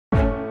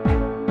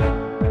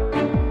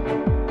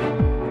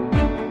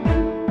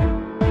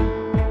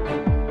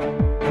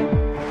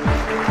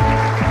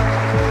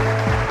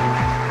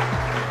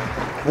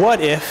What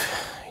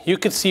if you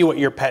could see what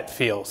your pet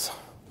feels?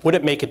 Would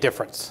it make a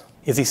difference?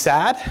 Is he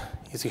sad?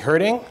 Is he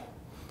hurting?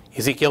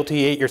 Is he guilty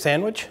he ate your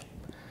sandwich?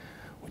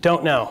 We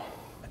don't know.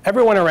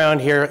 Everyone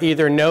around here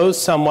either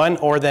knows someone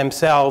or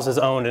themselves has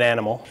owned an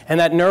animal. And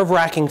that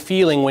nerve-wracking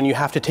feeling when you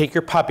have to take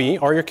your puppy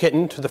or your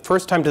kitten for the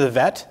first time to the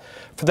vet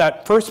for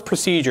that first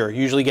procedure,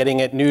 usually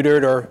getting it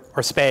neutered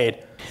or spayed.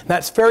 And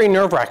that's very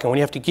nerve-wracking when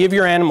you have to give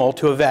your animal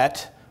to a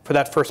vet for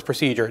that first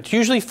procedure. It's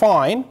usually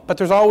fine, but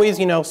there's always,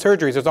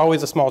 surgeries, there's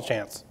always a small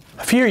chance.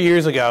 A few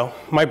years ago,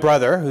 my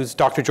brother, who's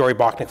Dr. Jory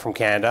Bachnick from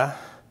Canada,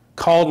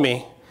 called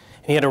me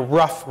and he had a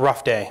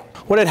rough day.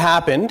 What had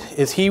happened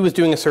is he was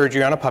doing a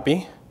surgery on a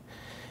puppy,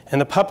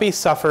 and the puppy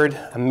suffered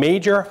a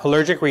major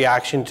allergic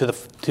reaction to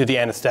the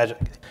anesthetic,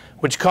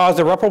 which caused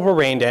irreparable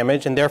brain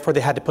damage, and therefore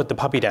they had to put the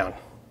puppy down.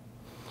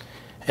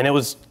 And it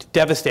was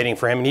devastating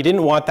for him, and he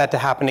didn't want that to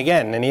happen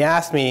again. And he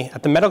asked me,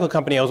 at the medical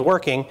company I was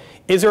working,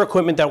 is there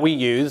equipment that we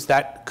use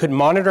that could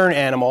monitor an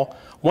animal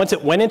once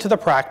it went into the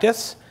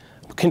practice,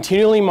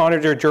 continually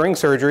monitor during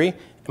surgery,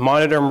 and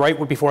monitor them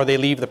right before they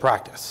leave the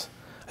practice?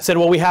 I said,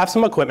 well, we have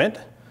some equipment.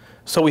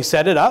 So we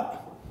set it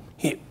up.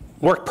 He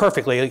worked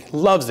perfectly, he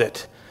loves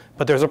it.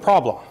 But there's a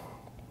problem.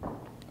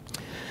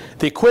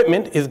 The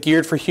equipment is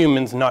geared for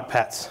humans, not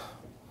pets.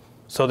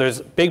 So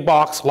there's big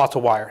box, lots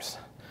of wires.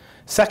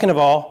 Second of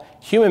all,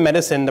 human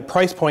medicine, the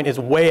price point is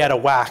way out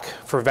of whack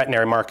for a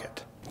veterinary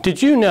market.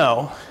 Did you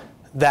know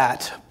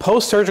that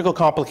post-surgical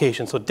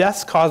complications, so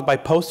deaths caused by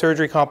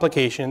post-surgery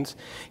complications,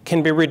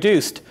 can be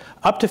reduced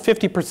up to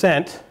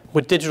 50%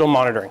 with digital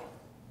monitoring?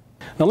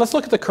 Now let's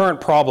look at the current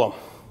problem.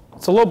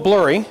 It's a little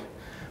blurry.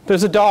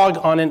 There's a dog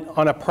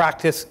on a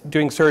practice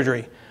doing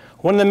surgery.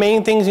 One of the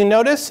main things you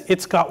notice,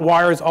 it's got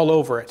wires all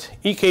over it.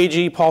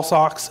 EKG, Pulse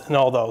Ox, and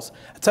all those.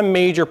 It's a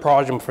major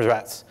problem for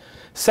vets.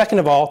 Second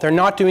of all, they're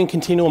not doing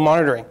continual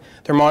monitoring.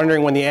 They're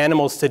monitoring when the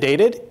animal is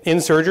sedated,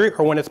 in surgery,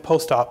 or when it's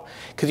post-op.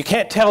 Because you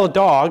can't tell a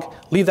dog,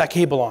 leave that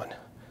cable on.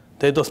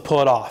 They just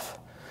pull it off.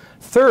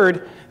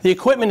 Third, the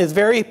equipment is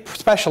very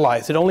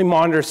specialized. It only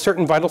monitors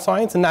certain vital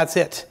signs, and that's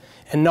it.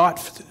 And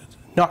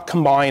not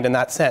combined in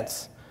that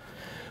sense.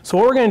 So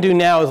what we're going to do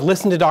now is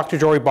listen to Dr.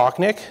 Jory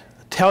Bachnick,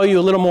 tell you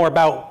a little more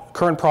about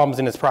current problems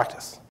in his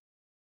practice.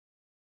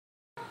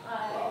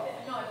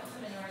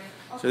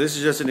 So this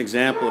is just an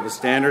example of a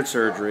standard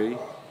surgery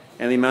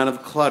and the amount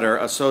of clutter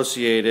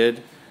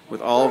associated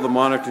with all of the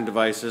monitoring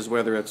devices,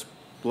 whether it's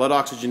blood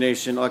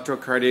oxygenation,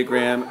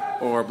 electrocardiogram,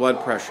 or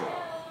blood pressure.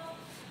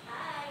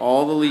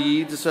 All the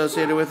leads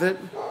associated with it.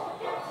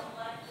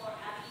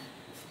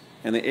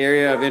 And the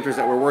area of interest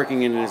that we're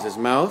working in is his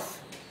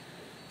mouth.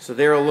 So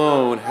there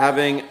alone,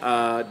 having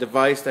a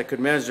device that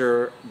could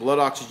measure blood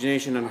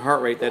oxygenation and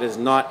heart rate that is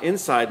not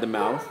inside the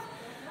mouth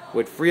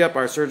would free up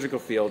our surgical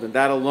field, and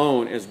that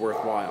alone is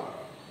worthwhile.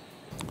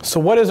 So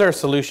what is our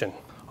solution?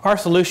 Our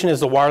solution is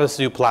the Wireless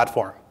Zoo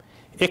platform.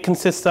 It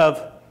consists of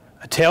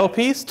a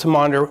tailpiece to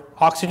monitor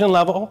oxygen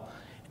level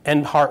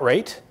and heart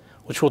rate,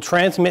 which will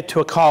transmit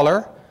to a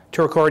collar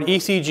to record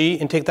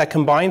ECG and take that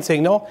combined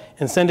signal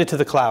and send it to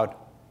the cloud.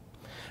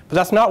 But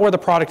that's not where the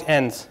product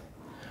ends.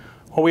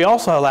 What we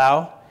also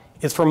allow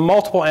is for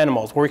multiple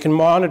animals, where we can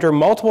monitor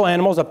multiple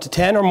animals, up to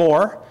 10 or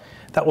more,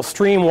 that will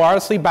stream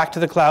wirelessly back to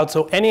the cloud,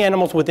 so any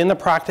animals within the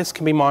practice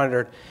can be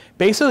monitored,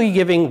 basically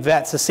giving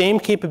vets the same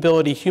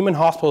capability human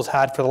hospitals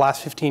had for the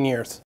last 15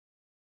 years.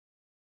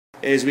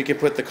 Is we can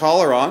put the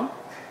collar on.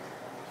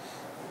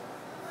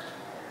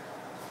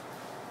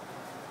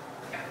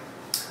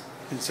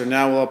 And so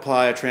now we'll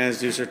apply a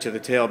transducer to the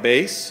tail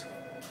base.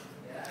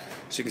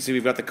 So you can see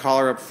we've got the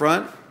collar up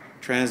front,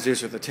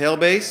 transducer at the tail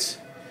base.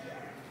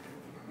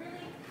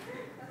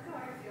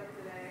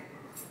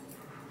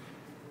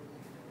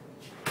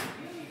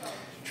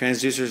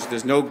 Transducers,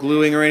 there's no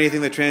gluing or anything.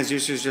 The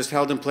transducer is just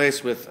held in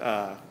place with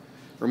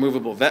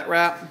removable vet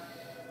wrap.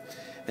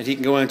 And he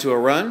can go into a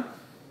run.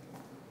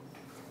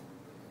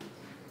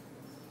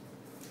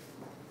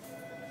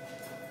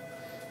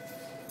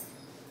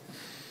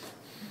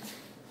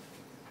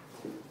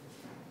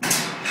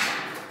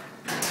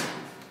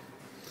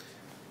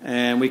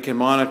 And we can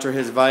monitor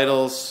his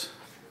vitals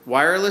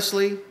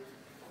wirelessly,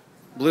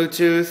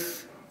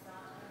 Bluetooth,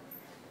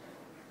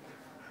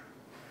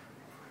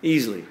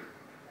 easily,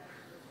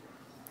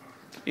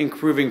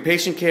 improving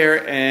patient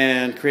care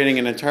and creating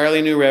an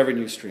entirely new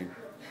revenue stream.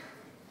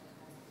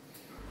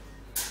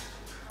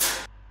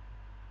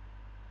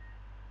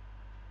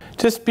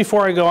 Just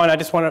before I go on, I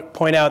just want to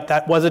point out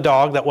that was a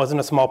dog, that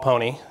wasn't a small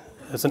pony.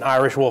 It was an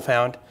Irish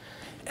wolfhound.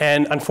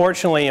 And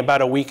unfortunately,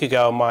 about a week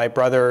ago, my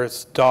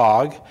brother's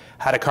dog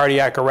had a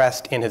cardiac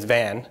arrest in his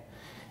van,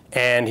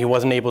 and he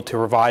wasn't able to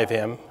revive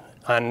him.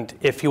 And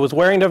if he was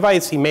wearing a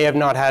device, he may have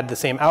not had the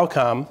same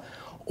outcome,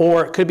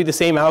 or it could be the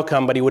same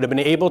outcome, but he would have been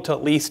able to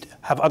at least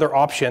have other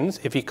options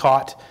if he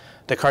caught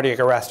the cardiac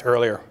arrest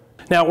earlier.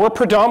 Now, we're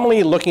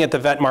predominantly looking at the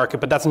vet market,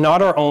 but that's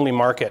not our only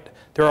market.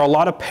 There are a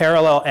lot of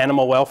parallel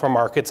animal welfare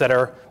markets that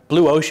are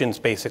blue oceans,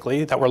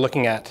 basically, that we're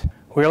looking at.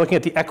 We're looking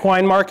at the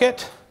equine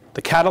market,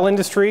 the cattle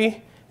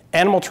industry,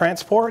 animal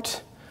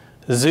transport,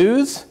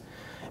 zoos,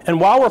 And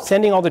while we're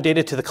sending all the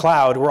data to the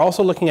cloud, we're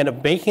also looking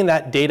at making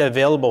that data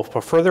available for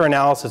further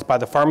analysis by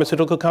the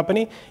pharmaceutical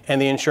company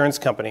and the insurance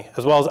company,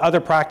 as well as other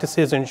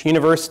practices and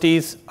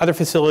universities, other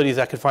facilities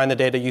that could find the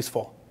data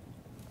useful.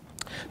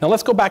 Now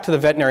let's go back to the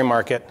veterinary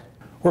market.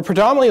 We're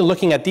predominantly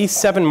looking at these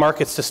 7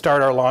 markets to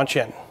start our launch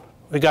in.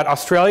 We've got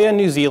Australia and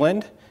New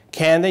Zealand,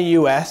 Canada,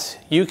 US,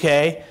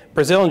 UK,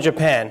 Brazil, and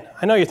Japan.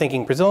 I know you're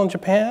thinking, Brazil and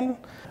Japan?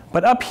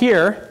 But up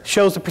here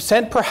shows the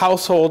percent per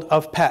household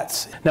of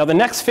pets. Now the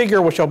next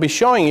figure, which I'll be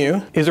showing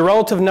you, is the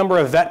relative number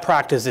of vet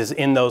practices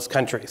in those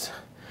countries.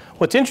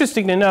 What's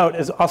interesting to note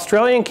is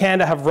Australia and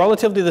Canada have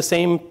relatively the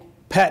same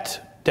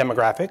pet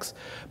demographics,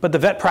 but the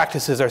vet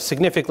practices are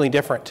significantly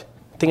different.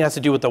 I think it has to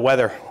do with the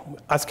weather.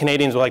 Us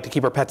Canadians would like to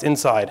keep our pets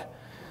inside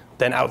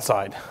than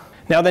outside.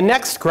 Now the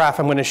next graph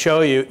I'm going to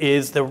show you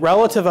is the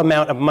relative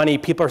amount of money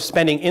people are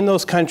spending in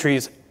those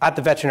countries at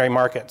the veterinary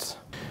markets.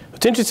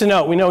 What's interesting to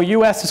note, we know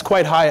US is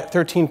quite high at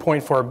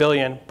 13.4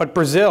 billion, but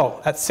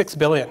Brazil at 6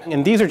 billion.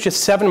 And these are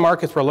just 7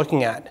 markets we're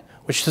looking at,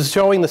 which is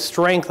showing the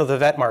strength of the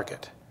vet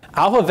market.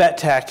 Alphavet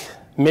Tech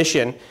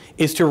mission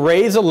is to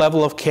raise the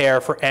level of care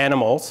for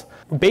animals,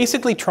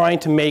 basically trying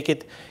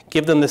to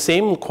give them the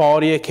same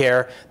quality of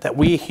care that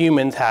we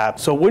humans have.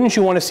 So wouldn't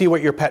you want to see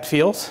what your pet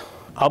feels?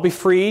 I'll be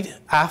free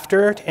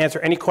after to answer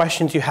any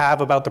questions you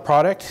have about the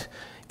product.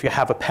 If you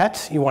have a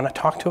pet, you want to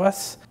talk to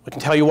us, we can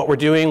tell you what we're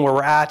doing, where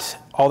we're at,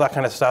 all that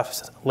kind of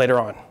stuff later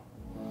on.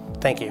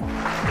 Thank you.